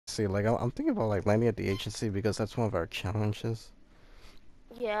See, like I'm thinking about like landing at the agency because that's one of our challenges.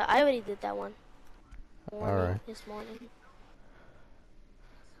 Yeah, I already did that one. All right. This morning.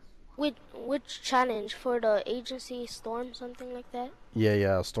 Which challenge for the agency storm, something like that? Yeah,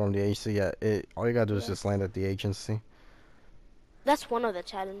 yeah. Storm the agency. Yeah. All you gotta do is Yeah. just land at the agency. That's one of the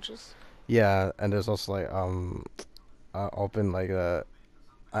challenges. Yeah, and there's also like open like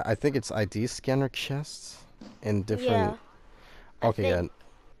I think it's ID scanner chests in different. Yeah, I Okay, yeah, think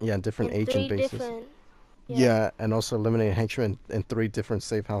yeah, different in agent three bases. different. Yeah. Yeah, and also eliminate henchmen in 3 different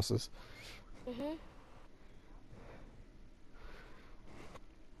safe houses. Mhm.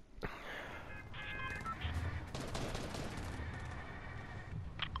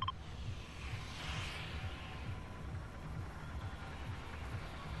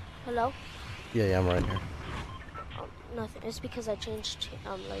 Hello? Yeah, yeah, I'm right here. Nothing. It's because I changed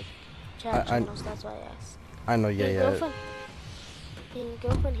like chat I channels. That's why I asked. I know. Yeah, Can your yeah. girlfriend? Can your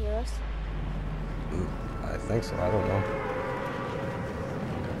girlfriend hear us? I think so. I don't know.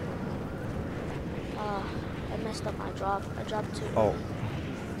 I messed up my drop. I dropped too Oh, early.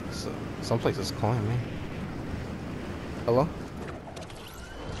 so some place is calling me. Hello?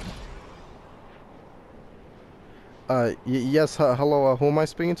 Yes. Hello. Who am I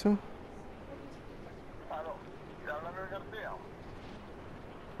speaking to?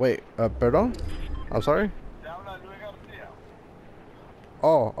 Wait. Perdón? I'm sorry.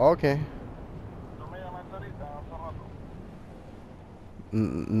 Oh, okay.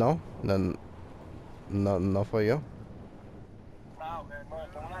 No, no, no, no fue yo.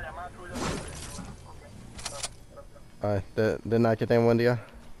 De nada, que tenga buen día.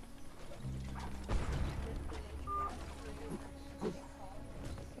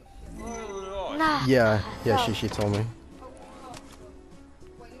 Nah. Yeah, I yeah, fell. she told me.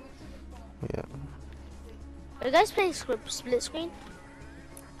 Yeah. Are you guys playing split screen?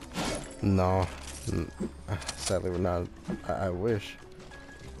 No. Sadly, we're not. I wish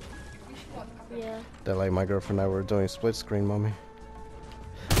Yeah. that like my girlfriend and I were doing split screen, mommy.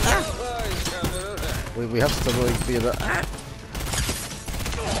 We have to really be the.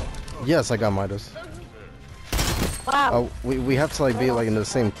 Yes, I got Midas. Wow. We have to like be like in the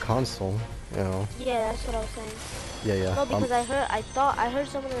same console, you know. Yeah, that's what I was saying. Yeah, yeah. No, because I heard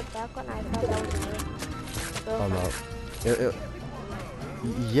someone in the background. I thought that was your Oh girlfriend. no. It,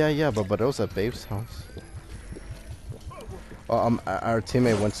 yeah, yeah, but it was at Babe's house. Our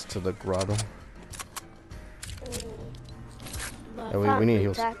teammate went to the grotto. But I Yeah, we found need blue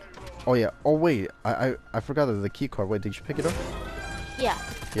heals. tack. Oh yeah. Oh wait, I forgot the key card. Wait, did you pick it up? Yeah.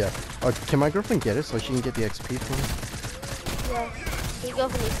 Yeah. Can my girlfriend get it so she can get the XP from it? Yeah. Your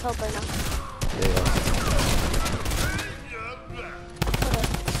girlfriend needs help right now. Yeah, yeah.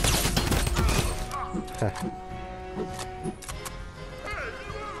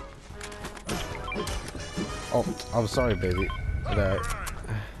 Oh, I'm sorry, baby. That.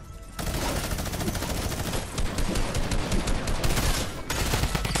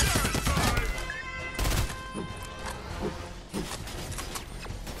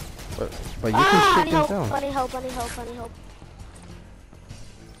 But you can I shoot need them help. down. I need help. I need help. I need help.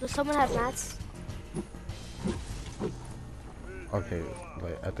 Does someone have mats? Okay,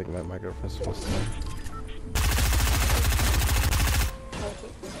 like I think my girlfriend's supposed to.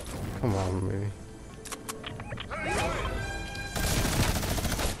 Okay. Come on, baby.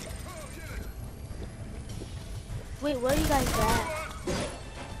 Wait, where are you guys at?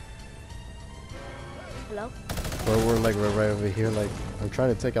 Hello? We're like right over here. Like I'm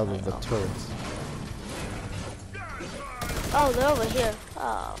trying to take out the turrets. Oh, they're over here.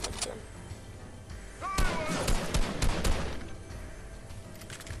 Oh, okay.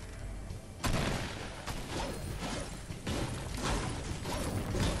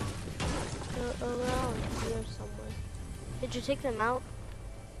 They're around here somewhere. Did you take them out?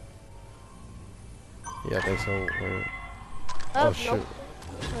 Yeah, I think so. Wait. Oh, Oh shoot. nope.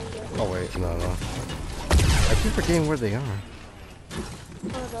 Oh wait, no, no. I keep forgetting where they are.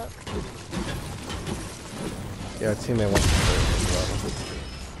 Hold up. Yeah, our teammate wants to play.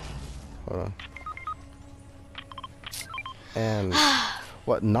 Hold on. And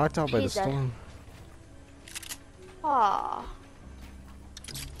what? Knocked out by the He's dead. storm? Aw.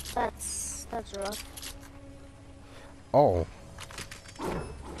 That's rough. Oh.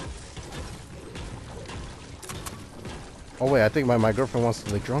 Oh wait, I think my girlfriend wants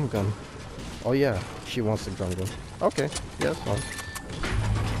the drum gun. Oh yeah, she wants the drum gun. Okay, yeah, that's fine.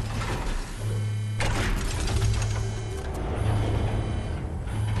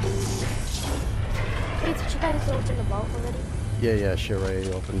 Wait, did you guys open the vault already? Yeah, yeah, she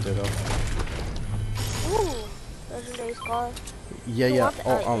already opened it up. Ooh, legendary scar. Yeah, You yeah. want the,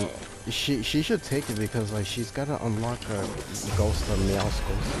 Oh, yeah. she should take it because like she's gotta unlock a ghost of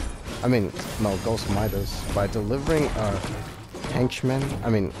Meowscles. I mean, no, Ghost Midas by delivering henchmen. I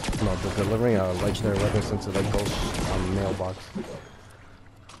mean, no, delivering legendary weapons into the ghost mailbox.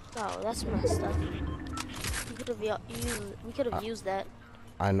 Oh, that's messed up. We could have used. We could have I, used that.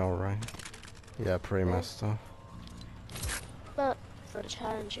 I know, right? Yeah, pretty Eh, messed up. but for the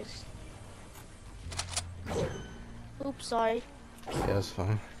challenges. Oops, sorry. Yeah, it's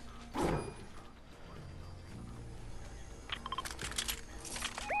fine.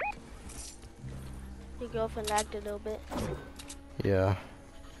 Your girlfriend lagged a little bit. Yeah.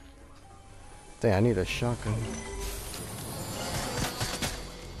 Dang, I need a shotgun.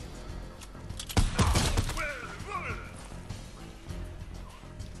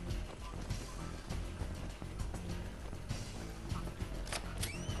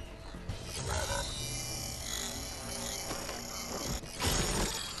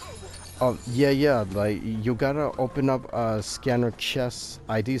 Oh, yeah, yeah, like, you gotta open up scanner chests,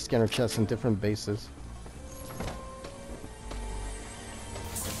 ID scanner chests in different bases.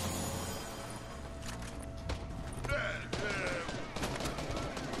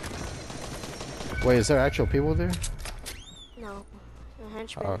 Wait, is there actual people there? No, a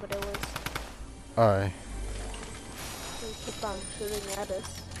henchman, but it was. Alright. They keep on shooting at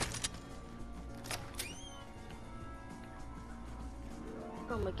us.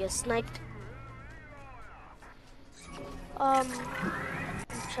 I'm gonna get sniped.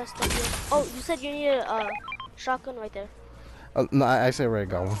 Chest up here. Oh, you said you needed a shotgun right there. No, I say already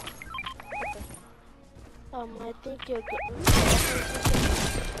got one. I think you're good.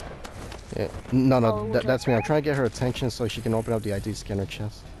 Yeah. No, no, Oh, that's me. I'm trying to get her attention so she can open up the ID scanner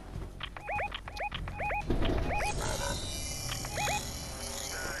chest.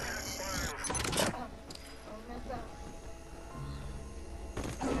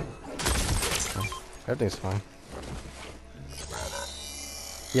 Everything's fine.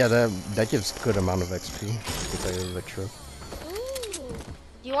 Yeah, that gives good amount of XP. To tell you the truth. Ooh.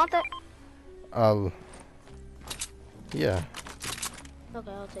 Do you want that? Yeah.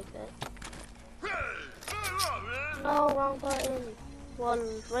 Okay, I'll take that. No, wrong button. Well,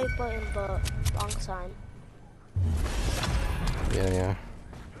 right button, but wrong sign. Yeah, yeah.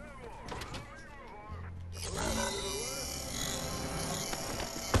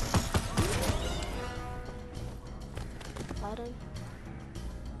 Button.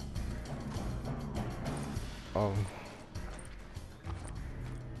 Oh.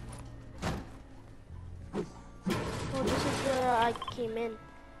 Oh, this is where I came in.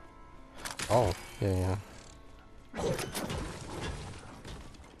 Oh, yeah, yeah.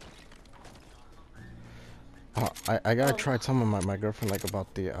 I gotta try telling my girlfriend like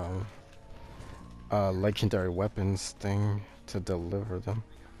about the legendary weapons thing to deliver them.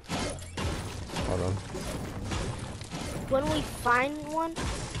 Hold on. When we find one,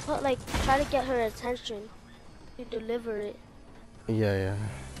 try to get her attention to deliver it. Yeah, yeah.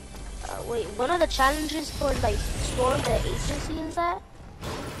 Wait, one of the challenges for like storm the agency is that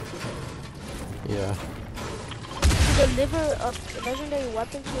Yeah. to deliver a legendary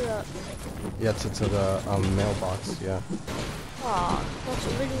weapon to the. Yeah, to the mailbox. Yeah. Aw, that's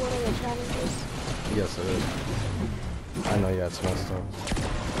really one of the challenges. Yes, it is. I know. Yeah, it's messed up.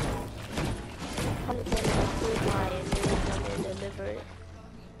 I'm gonna include my name and deliver it.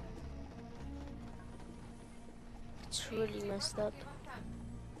 It's really messed up.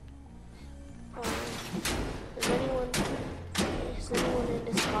 Is anyone in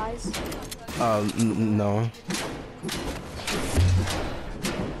disguise? No.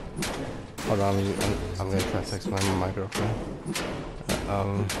 Hold on, I'm gonna try to text my girlfriend.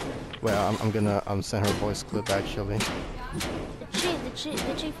 Well, I'm gonna send her voice clip actually. Did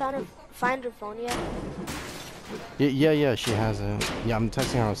she find her phone yet? Yeah, she has it. Yeah, I'm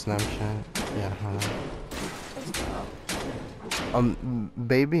texting her on Snapchat. Yeah, hold on.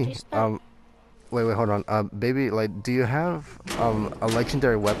 Baby, wait, hold on. Baby, like, do you have a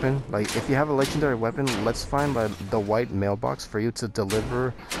legendary weapon? Like, if you have a legendary weapon, let's find like the white mailbox for you to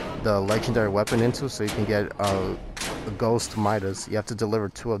deliver the legendary weapon into, so you can get a Ghost Midas. You have to deliver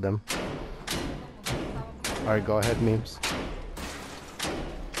 2 of them. All right, go ahead, memes.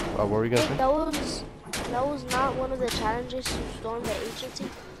 What were we gonna say? That was not one of the challenges to storm the agency.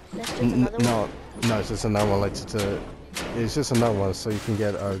 That's just another one. No, it's just another one. Like it's just another one, so you can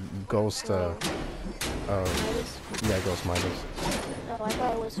get a Ghost. Midas? Yeah, Ghost Midas. Oh, I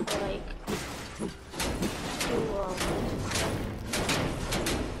thought it was for like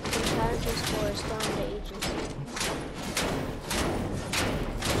the challenges for storm the agency.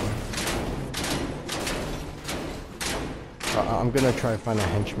 I'm gonna try to find a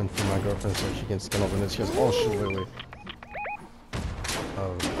henchman for my girlfriend so she can skin open this. She goes, oh shit, wait.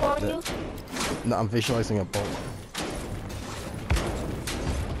 On you? No, I'm visualizing a bolt.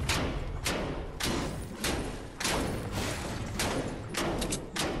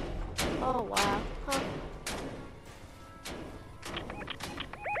 Oh wow. Huh.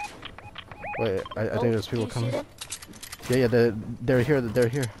 Wait, I think there's people coming. Them? Yeah, they're here. They're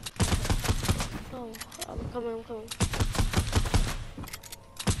here. Oh, I'm coming.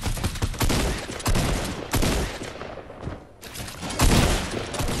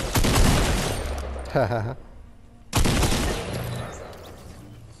 Hahaha.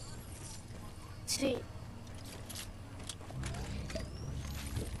 See.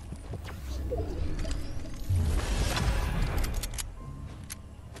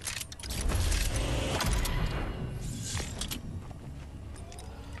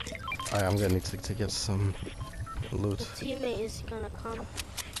 I'm gonna need to get some loot. The teammate is gonna come.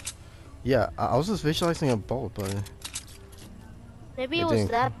 Yeah, I was just visualizing a bolt, but Maybe it was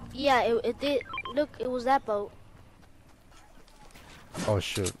that. Yeah, it did. Look, it was that boat. oh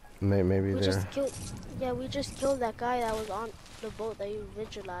shoot, maybe We there. just killed. Yeah, we just killed that guy that was on the boat that you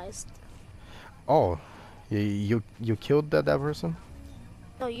visualized. Oh, you killed that person?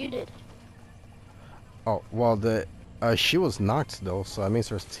 No, you did. Oh well, she was knocked though, so that means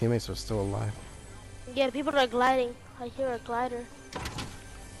her teammates are still alive. Yeah, people are gliding. I hear a glider.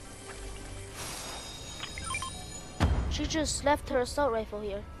 She just left her assault rifle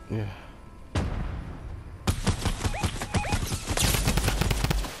here. Yeah.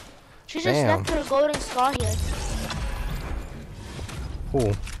 She just left her golden scar here.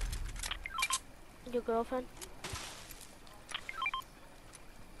 Who? Your girlfriend.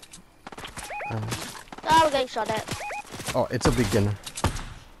 Oh, we're getting shot at. Oh, it's a beginner.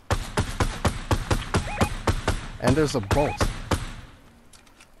 And there's a bolt.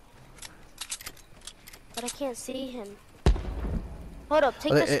 But I can't see him. Hold up,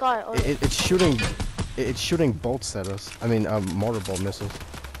 take the scar. It's shooting bolts at us. I mean, mortar bolt missiles.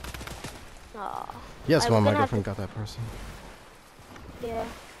 Aw. Yes, my girlfriend got that person. Yeah.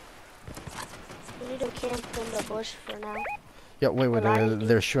 We need to camp in the bush for now. Yeah, wait,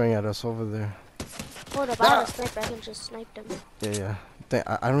 they're shooting at us over there. Hold up, I have a sniper, I can just snipe them. Yeah. Dang,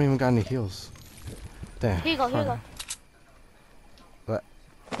 I don't even got any heals. Damn. Here you go. But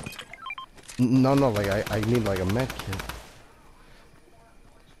no, like I need like a med kit.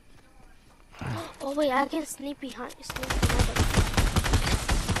 Oh wait, I can sneak behind him.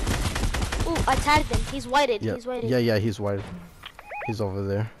 Ooh, I tagged him. He's whited. Yeah. He's whited. Yeah, he's white. He's over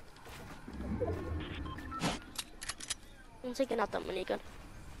there. I'm taking out that minigun.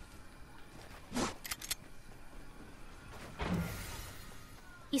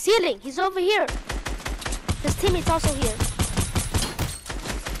 He's healing. He's over here. His teammate's also here.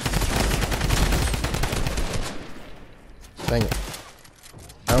 Dang it.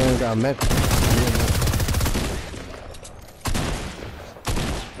 I only got a med.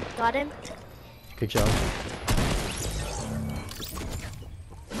 Got him. Good job.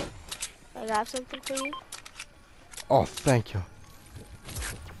 I got something for you. Oh, thank you.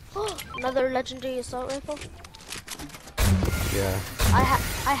 Another legendary assault rifle. Yeah.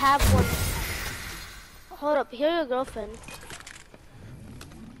 I have one. Hold up, here your girlfriend.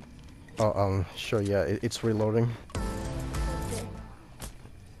 Oh, sure, yeah, it's reloading.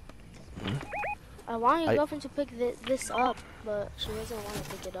 Okay. I want your girlfriend to pick this up, but she doesn't want to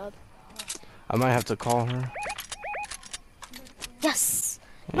pick it up. I might have to call her. Yes!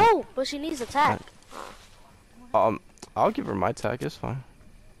 No, but she needs a tag. I'll give her my tag, it's fine.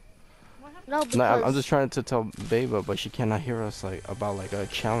 No, because... No, I'm just trying to tell Beba, but she cannot hear us, like, about, like, a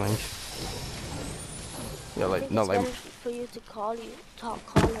challenge. Yeah, like, not like... for you to call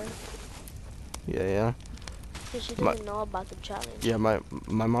her. Yeah. Because she doesn't know about the challenge. Yeah, my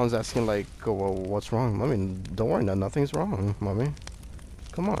mom's asking, like, oh, well, what's wrong? I mean, don't worry, nothing's wrong, mommy.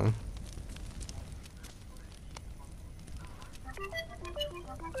 Come on.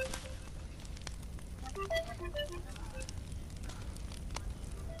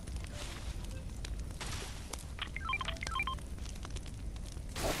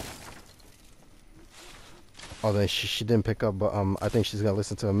 Oh, then she didn't pick up, but I think she's gonna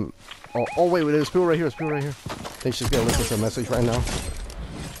listen to him. Oh wait, there's people right here. There's people right here. I think she's gonna listen to a message right now.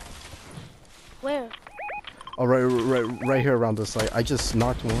 Where? Oh, right here around the site. I just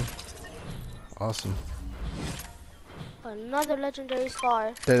knocked one. Awesome. Another legendary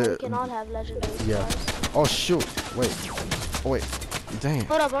scar. We can all have legendary scars. Oh shoot! Wait. Oh wait. Dang.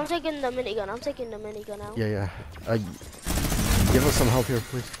 Hold up, I'm taking the minigun. out. Yeah. Give us some help here,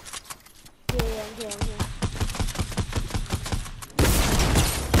 please. Yeah, I'm here.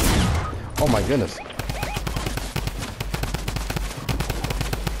 Oh my goodness.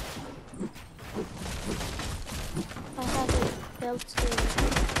 I haven't built it.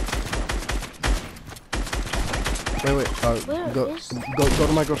 Wait. Where Go is? go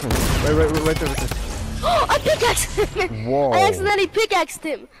to my girlfriend. Right there. Oh, I pickaxed him! Whoa. I accidentally pickaxed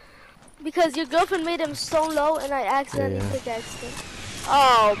him. Because your girlfriend made him so low and I accidentally Yeah. pickaxed him.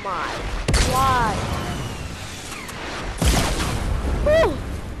 Oh my. Why? Woo!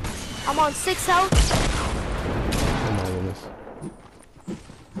 I'm on 6 health. Oh my goodness.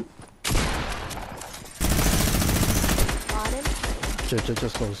 Got him.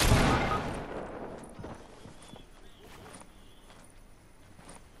 Just close.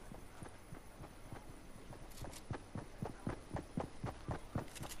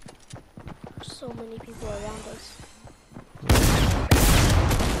 So many people around us.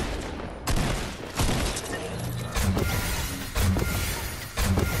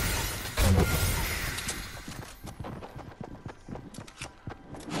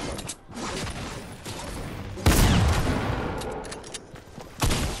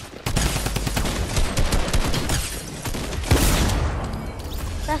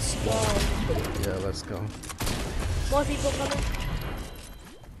 Let's go. Yeah, let's go. More people coming.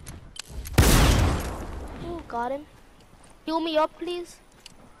 Ooh, got him. Heal me up, please.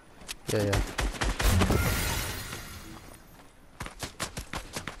 Yeah.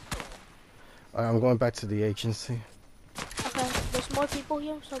 Alright, I'm going back to the agency. Okay, there's more people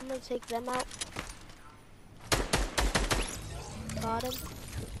here, so I'm gonna take them out. Got him.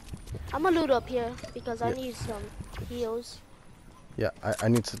 I'm gonna loot up here because I need some heals. Yeah, I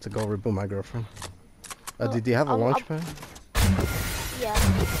need to go reboot my girlfriend. Well, did you have a launch pad? Yeah.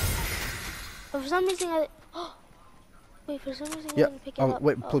 But for some reason I... Wait, for some reason I Yeah. didn't pick it up.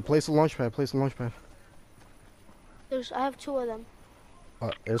 Wait. Oh, Place the launch pad. Place the launch pad. I have 2 of them.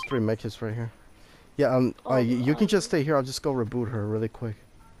 There's 3 medkits right here. Yeah. You can just stay here. I'll just go reboot her really quick.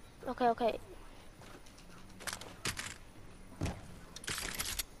 Okay.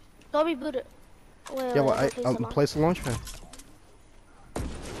 Go reboot it. Wait, Yeah. Well, I gotta place the launch pad.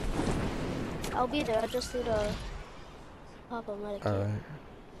 I'll be there. I just need a pop a medikit. All right.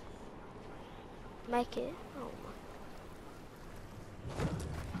 Medikit. Oh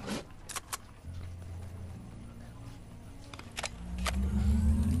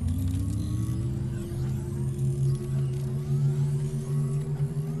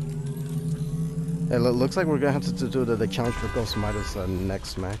It looks like we're gonna have to do the challenge for Ghost Midas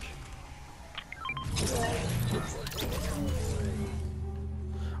next match.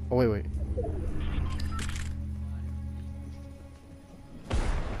 Oh wait.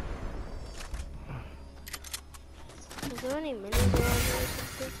 Is there any minis around here or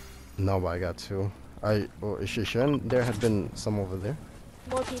something? No, but I got 2. Shouldn't there have been some over there?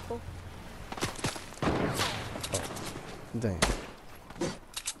 More people. Dang.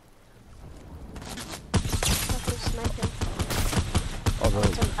 Fucking sniping. Oh,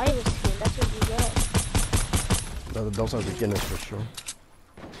 It's an iris skin. That's what you get. those are beginners for sure.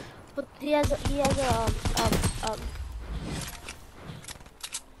 But he has a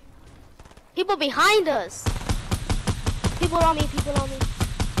people behind us. People on me.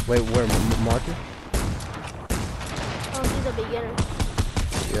 Wait, where? Market? Oh, he's a beginner.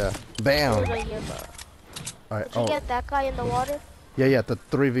 Yeah. Bam. He's right here, but Alright. did you get that guy in the water? Yeah. The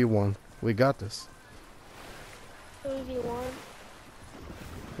 3v1. We got this. 3v1.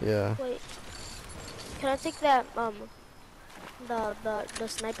 Yeah. Wait. Can I take that the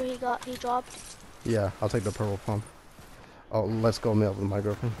sniper he dropped? Yeah. I'll take the purple pump. Oh, let's go meet up with my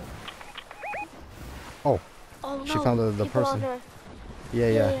girlfriend. Oh. Oh no. She found the people person. On her.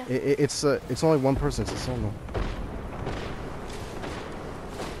 Yeah. It's only one person. It's a solo.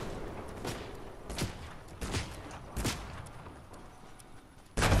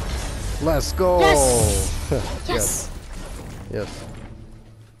 Let's go. Yes. Yes.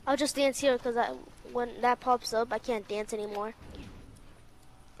 I'll just dance here because when that pops up, I can't dance anymore.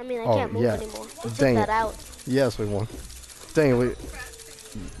 I mean, I can't move anymore. They took that out. Yes, we won. Dang, we...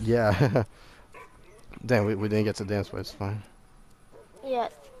 Yeah. Dang, we didn't get to dance, but it's fine. Yeah.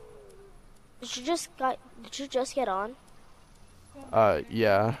 Did you just get on?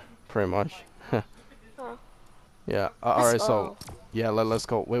 Yeah, pretty much. Oh. Yeah. Alright, so... Yeah, let's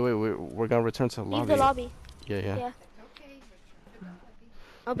go. Wait, we're gonna return to the lobby. Leave the lobby. Yeah.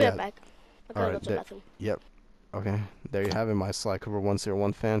 I'll be right back. I gotta go to the bathroom. Yep. Okay, there you have it, my Sly Cover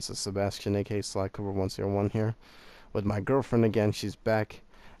 101 fans. It's Sebastian, aka Sly Cover 101 here. With my girlfriend again, she's back.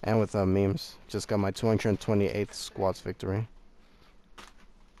 And with memes. Just got my 228th squads victory.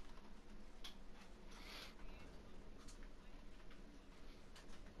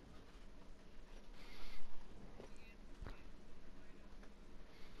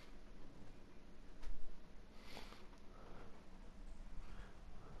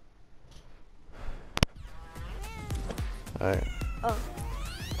 Alright. Oh.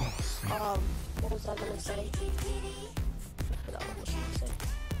 What was I gonna say? I forgot what I was gonna say.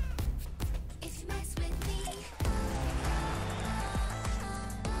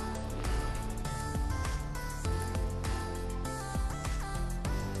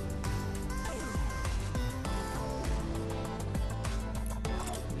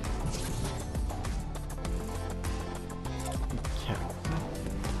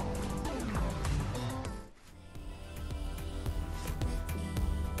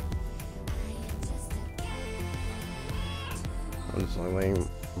 I'm just like waiting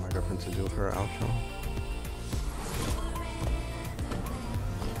for my girlfriend to do her outro.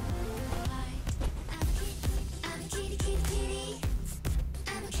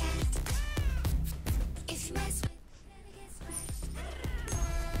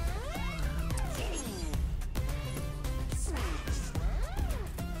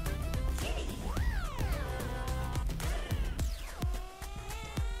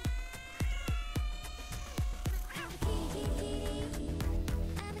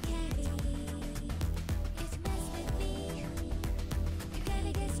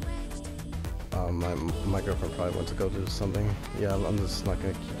 My girlfriend probably went to go do something. Yeah, I'm just not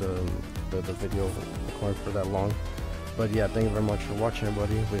gonna keep the video recording for that long. But yeah, thank you very much for watching,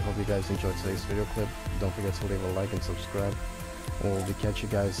 everybody. We hope you guys enjoyed today's video clip. Don't forget to leave a like and subscribe. And we'll catch you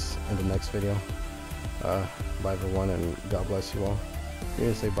guys in the next video. Bye everyone, and God bless you all. You're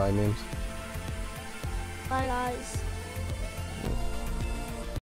gonna say bye, memes. Bye guys.